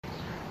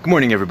Good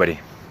morning, everybody.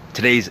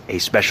 Today's a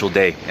special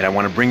day, and I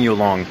want to bring you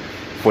along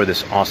for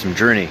this awesome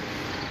journey.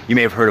 You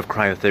may have heard of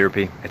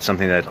cryotherapy. It's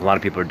something that a lot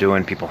of people are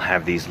doing. People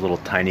have these little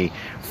tiny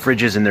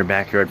fridges in their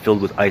backyard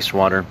filled with ice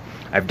water.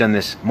 I've done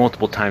this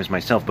multiple times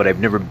myself, but I've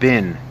never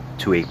been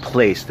to a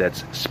place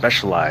that's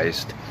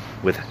specialized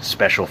with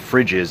special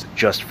fridges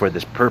just for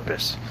this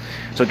purpose.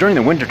 So during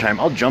the wintertime,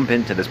 I'll jump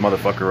into this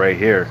motherfucker right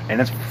here, and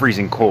it's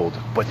freezing cold.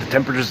 But the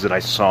temperatures that I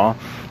saw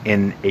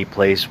in a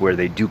place where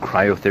they do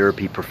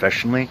cryotherapy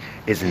professionally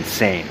is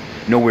insane.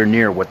 Nowhere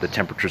near what the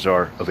temperatures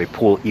are of a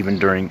pool, even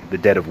during the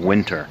dead of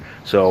winter.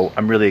 So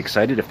I'm really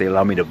excited. If they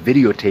allow me to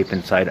videotape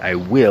inside, I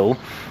will,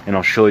 and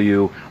I'll show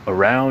you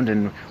around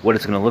and what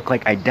it's going to look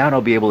like. I doubt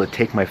I'll be able to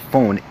take my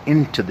phone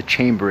into the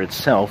chamber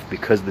itself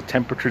because the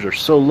temperatures are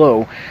so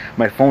low,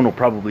 my phone will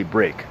probably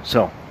break.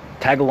 So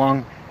tag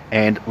along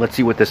and let's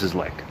see what this is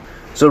like.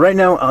 So right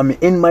now I'm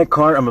in my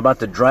car. I'm about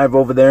to drive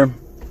over there,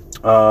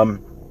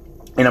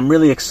 and I'm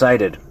really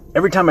excited.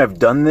 Every time I've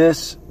done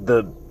this,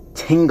 the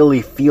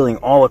tingly feeling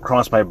all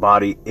across my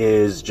body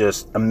is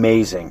just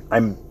amazing.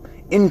 I'm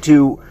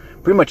into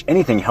pretty much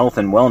anything health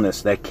and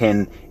wellness that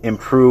can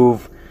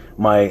improve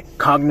my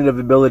cognitive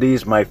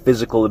abilities, my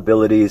physical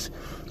abilities,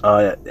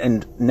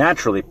 and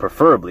naturally,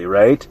 preferably,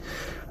 right?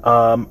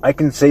 I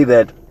can say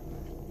that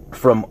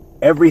from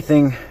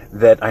everything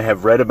that I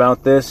have read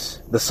about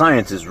this, the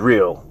science is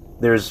real.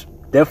 There's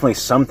definitely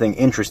something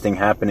interesting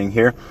happening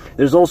here.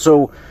 There's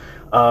also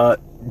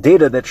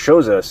data that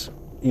shows us,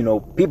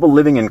 people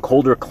living in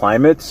colder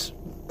climates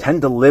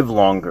tend to live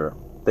longer.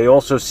 They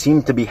also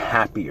seem to be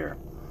happier.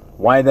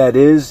 Why that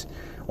is,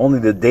 only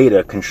the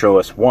data can show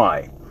us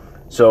why.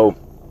 So,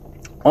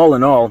 all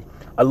in all,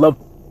 I love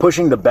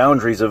pushing the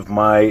boundaries of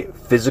my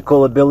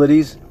physical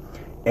abilities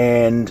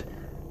and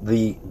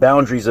the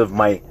boundaries of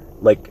my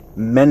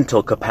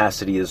mental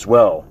capacity as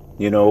well.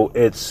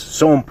 It's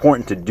so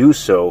important to do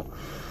so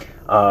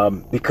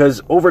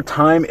because over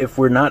time, if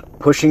we're not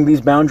pushing these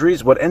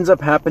boundaries, what ends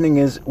up happening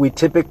is we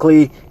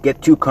typically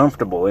get too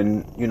comfortable,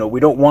 and we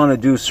don't want to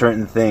do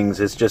certain things.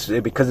 It's just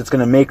because it's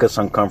going to make us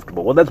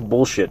uncomfortable. Well, that's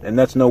bullshit, and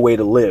that's no way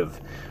to live.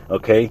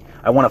 Okay,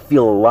 I want to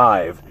feel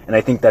alive, and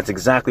I think that's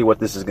exactly what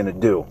this is going to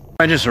do.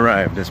 I just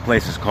arrived. This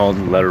place is called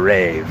La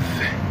Rave,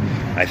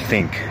 I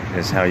think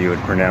is how you would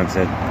pronounce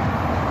it.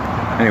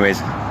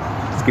 Anyways,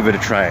 let's give it a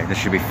try. This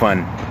should be fun.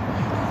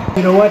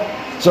 You know what?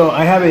 So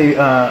I have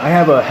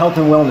a health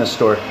and wellness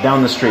store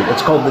down the street.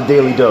 It's called The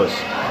Daily Dose.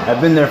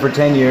 I've been there for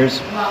 10 years.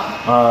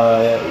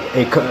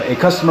 A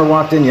customer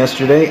walked in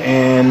yesterday,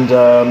 and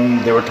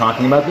they were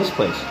talking about this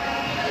place.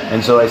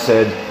 And so I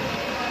said,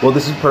 well,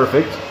 this is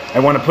perfect. I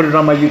want to put it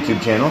on my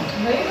YouTube channel.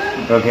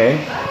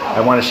 Okay.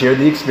 I want to share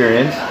the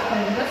experience.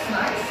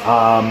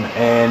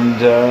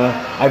 And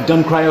I've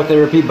done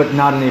cryotherapy, but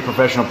not in a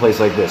professional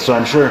place like this. So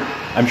I'm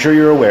sure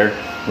you're aware,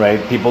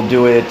 right? People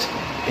do it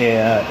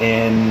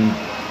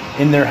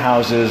in their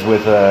houses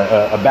with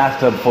a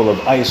bathtub full of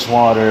ice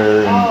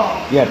water.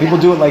 And, yeah, people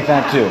do it like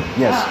that too.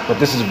 Yes, but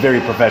this is very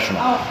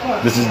professional. Oh, of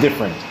course. This is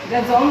different.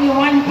 That's the only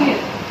one here.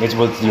 It's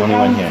the only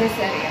one here. This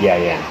area.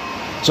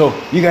 Yeah. So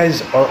you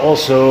guys are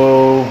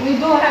also... We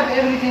do have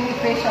everything,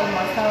 facial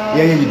massage.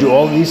 Yeah, you do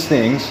all these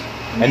things.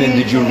 And then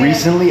did you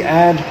recently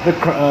add the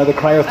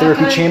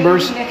cryotherapy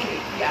chambers?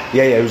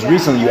 Yeah, it was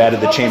recently you added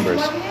the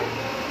chambers.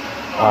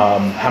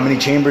 How many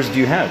chambers do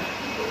you have?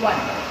 One.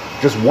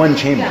 Just one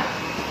chamber?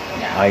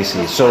 Yeah. I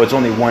see. So it's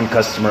only one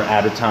customer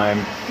at a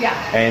time? Yeah.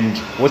 And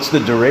what's the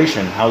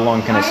duration? How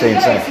long can I stay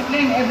inside? I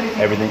explain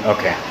everything. Everything?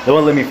 Okay.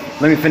 Well, let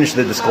me finish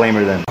the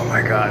disclaimer then. Oh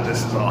my God,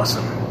 this is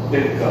awesome.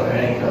 Any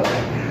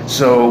color.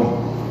 So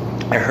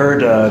I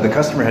heard the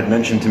customer had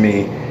mentioned to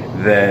me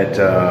that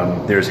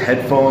there's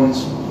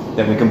headphones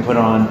that we can put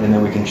on, and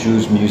then we can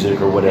choose music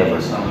or whatever.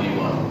 You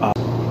want.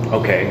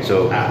 Okay,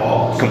 so At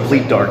all.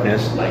 complete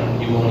darkness.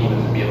 You won't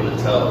even be able to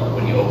tell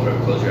when you open or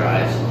close your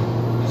eyes.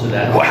 So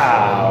that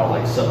wow.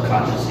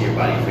 Subconsciously your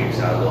body freaks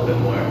out a little bit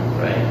more,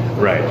 right?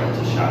 Right. More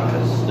into shock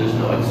because there's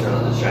no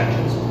external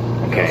distractions.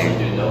 Okay. You can also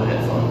do no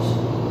headphones.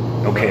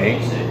 Okay. No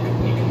music.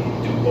 You can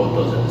do both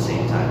those at the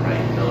same time, right?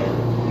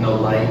 No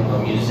light, no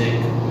music,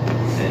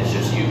 and it's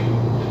just you.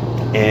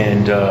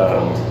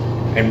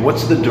 And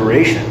what's the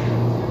duration?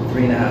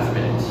 3.5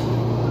 minutes.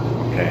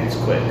 Okay. It's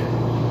quick.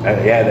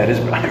 Yeah, that is.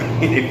 I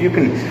mean, if you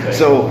can.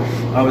 So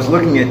I was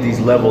looking at these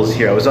levels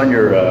here. I was on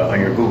your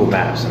Google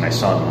Maps, and I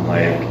saw them.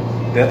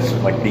 That's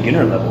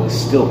beginner level is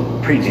still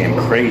pretty damn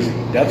crazy.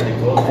 That's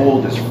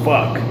cold as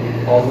fuck.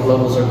 All the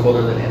levels are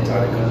colder than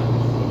Antarctica.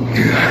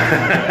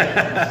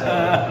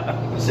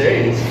 So,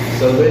 serious.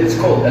 So it's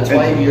cold. That's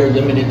why you're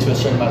limited to a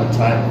certain amount of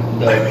time.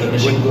 The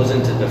machine goes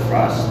into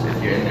defrost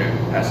if you're in there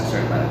past a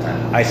certain amount of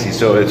time. I see.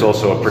 So it's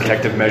also a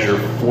protective measure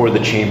for the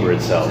chamber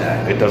itself.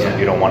 Exactly. It doesn't. Yeah.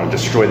 You don't want to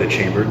destroy the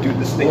chamber, dude.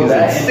 This thing is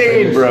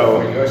insane,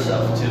 bro. For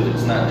yourself too.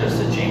 It's not just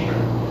a chamber,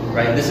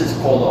 right? This is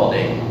cold all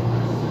day,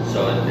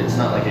 so it's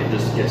not like it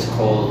just gets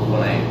cold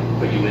when I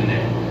put you in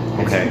there.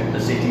 Okay. The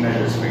safety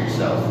measures for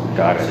yourself.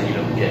 Got it. So you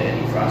don't get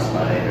any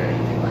frostbite or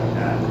anything like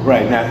that.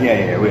 Right now,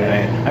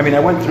 yeah. I mean, I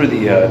went through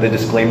the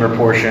disclaimer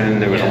portion.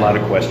 There was a lot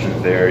of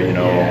questions there, and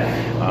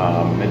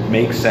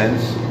makes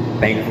sense.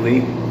 Thankfully,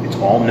 it's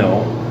all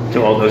no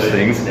to all those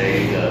things.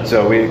 There you go.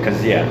 So we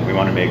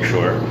want to make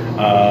sure.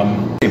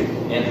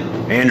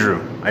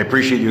 Andrew, I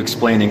appreciate you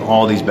explaining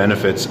all these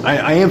benefits.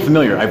 I am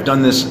familiar. I've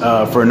done this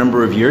for a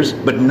number of years,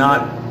 but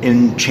not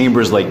in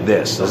chambers like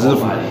this.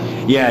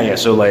 Yeah.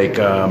 So like,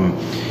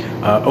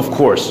 of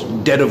course,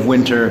 dead of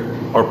winter,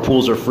 our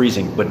pools are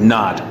freezing, but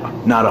not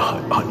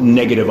a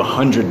negative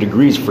 100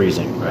 degrees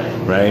freezing.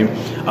 Right.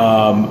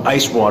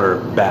 Ice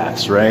water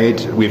baths.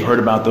 Right. We've heard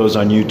about those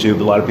on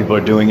YouTube. A lot of people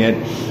are doing it.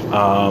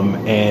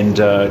 And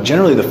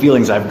generally the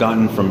feelings I've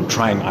gotten from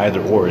trying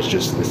either or is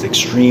just this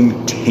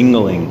extreme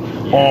tingling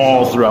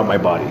all throughout my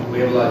body. We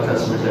have a lot of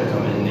customers that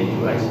come in and they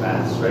do ice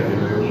baths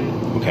regularly.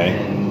 Okay.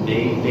 And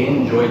they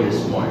enjoy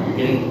this more. You're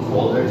getting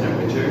colder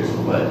temperatures,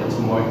 but it's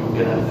more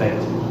going to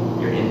affect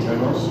your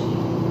internals.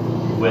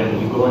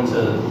 When you go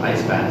into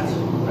ice baths,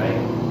 right,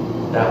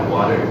 that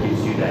water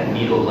gives you that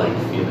needle-like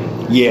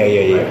feeling. Yeah.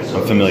 Right?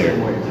 So I'm familiar. It's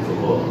more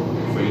difficult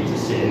for you to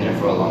sit in there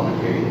for a longer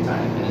period of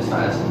time, and it's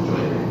not as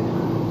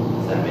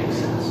enjoyable. If that makes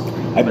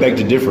sense. I beg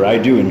to differ. I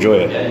do enjoy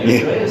it. Yeah, you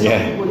enjoy it. Some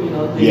people,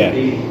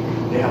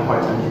 they have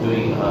hard time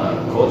doing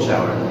a cold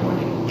shower in the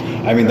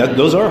morning. I mean,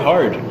 those are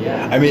hard.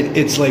 Yeah. I mean,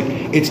 it's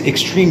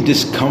extreme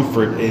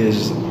discomfort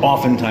is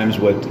oftentimes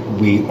what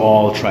we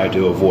all try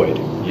to avoid.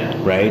 Yeah.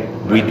 Right?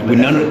 We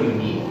none of you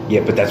need.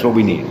 Yeah, but that's what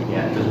we need.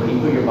 Yeah, because when you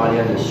put your body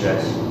under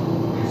stress,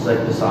 it's like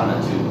the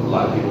sauna too. A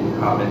lot of people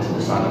hop into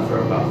the sauna for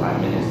about 5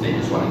 minutes. They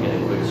just want to get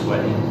a quick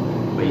sweat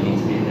in, but you need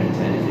to be in there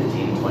 10,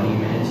 15, 20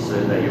 minutes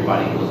so that your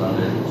body goes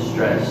under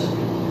stress,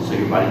 so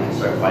your body can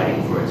start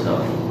fighting for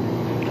itself.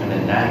 And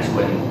then that's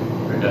when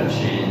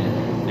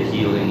production, the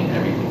healing, and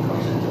everything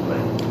comes into play.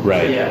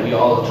 Right. So yeah, we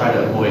all try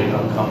to avoid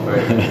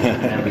uncomfort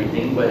and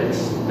everything, but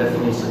it's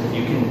definitely, if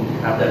you can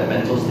have that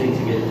mental state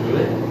to get through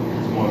it,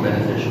 it's more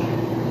beneficial.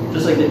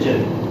 Just like the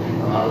gym.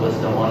 A lot of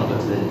us don't want to go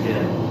to the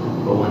gym,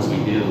 but once we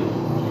do,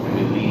 and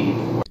we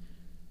leave.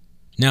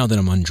 Now that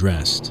I'm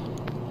undressed,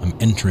 I'm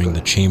entering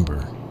the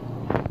chamber,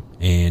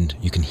 and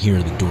you can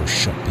hear the door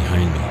shut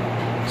behind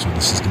me. So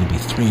this is going to be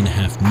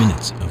 3.5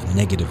 minutes of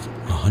negative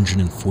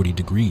 140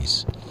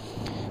 degrees.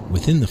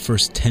 Within the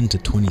first 10 to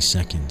 20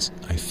 seconds,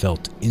 I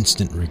felt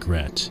instant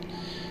regret,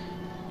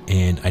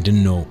 and I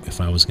didn't know if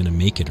I was going to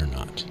make it or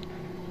not.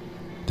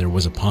 There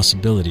was a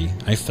possibility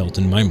I felt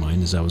in my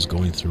mind as I was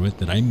going through it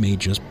that I may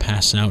just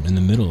pass out in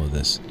the middle of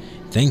this.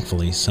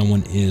 Thankfully,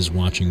 someone is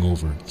watching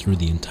over through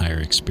the entire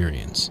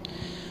experience.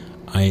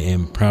 I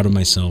am proud of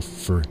myself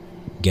for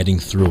getting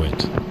through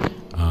it,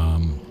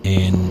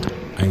 and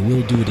I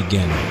will do it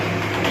again.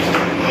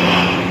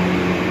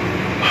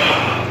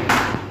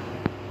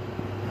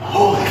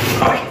 Holy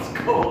fuck, it's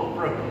cold,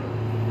 bro.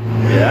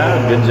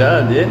 Yeah, good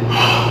job, dude.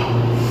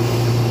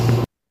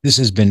 This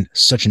has been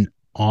such an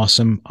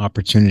awesome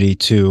opportunity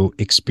to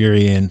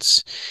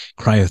experience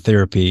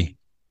cryotherapy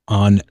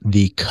on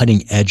the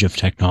cutting edge of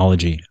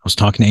technology. I was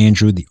talking to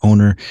Andrew, the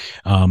owner,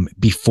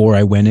 before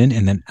I went in,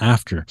 and then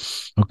after.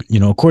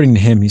 According to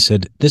him, he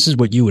said, this is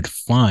what you would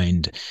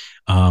find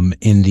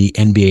in the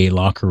NBA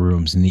locker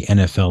rooms, in the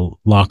NFL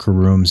locker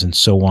rooms, and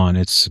so on.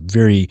 It's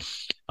very,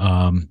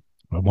 I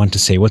want to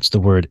say, what's the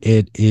word?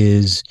 It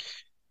is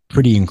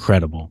pretty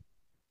incredible.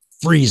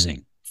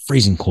 Freezing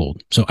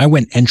cold. So I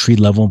went entry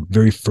level,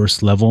 very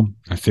first level.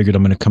 I figured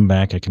I'm going to come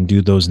back. I can do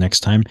those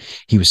next time.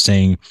 He was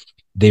saying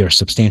they are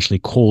substantially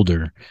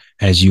colder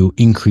as you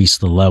increase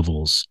the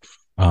levels.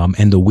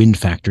 And the wind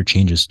factor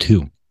changes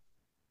too.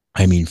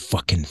 I mean,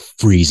 fucking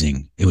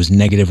freezing. It was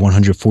negative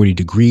 140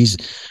 degrees.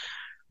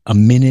 A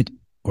minute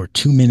or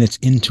 2 minutes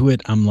into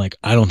it, I'm like,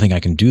 I don't think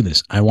I can do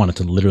this. I wanted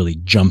to literally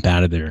jump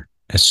out of there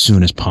as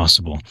soon as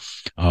possible.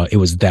 It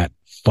was that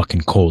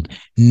fucking cold.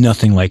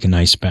 Nothing like an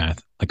ice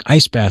bath. Like,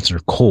 ice baths are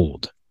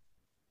cold,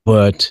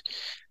 but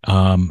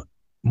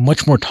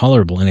much more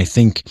tolerable. And I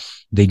think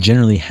they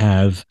generally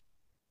have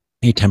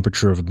a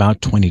temperature of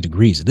about 20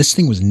 degrees. This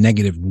thing was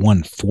negative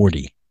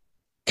 140,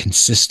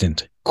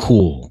 consistent,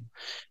 cool,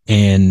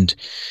 and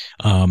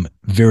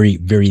very,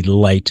 very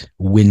light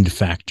wind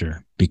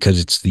factor because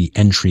it's the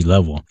entry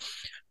level.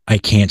 I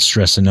can't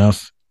stress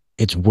enough.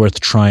 It's worth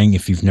trying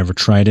if you've never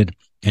tried it.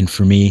 And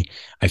for me,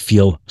 I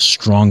feel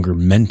stronger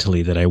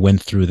mentally that I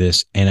went through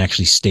this and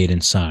actually stayed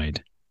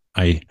inside.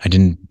 I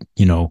didn't,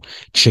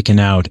 chicken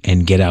out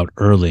and get out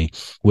early,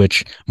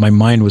 which my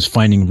mind was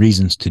finding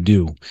reasons to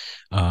do.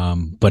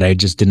 But I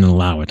just didn't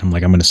allow it. I'm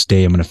like, I'm going to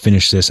stay. I'm going to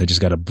finish this. I just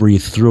got to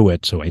breathe through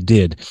it. So I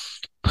did.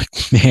 But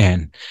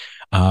man,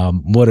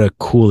 what a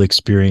cool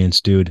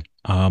experience, dude.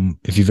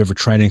 If you've ever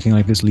tried anything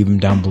like this, leave them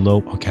down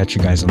below. I'll catch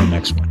you guys on the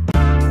next one.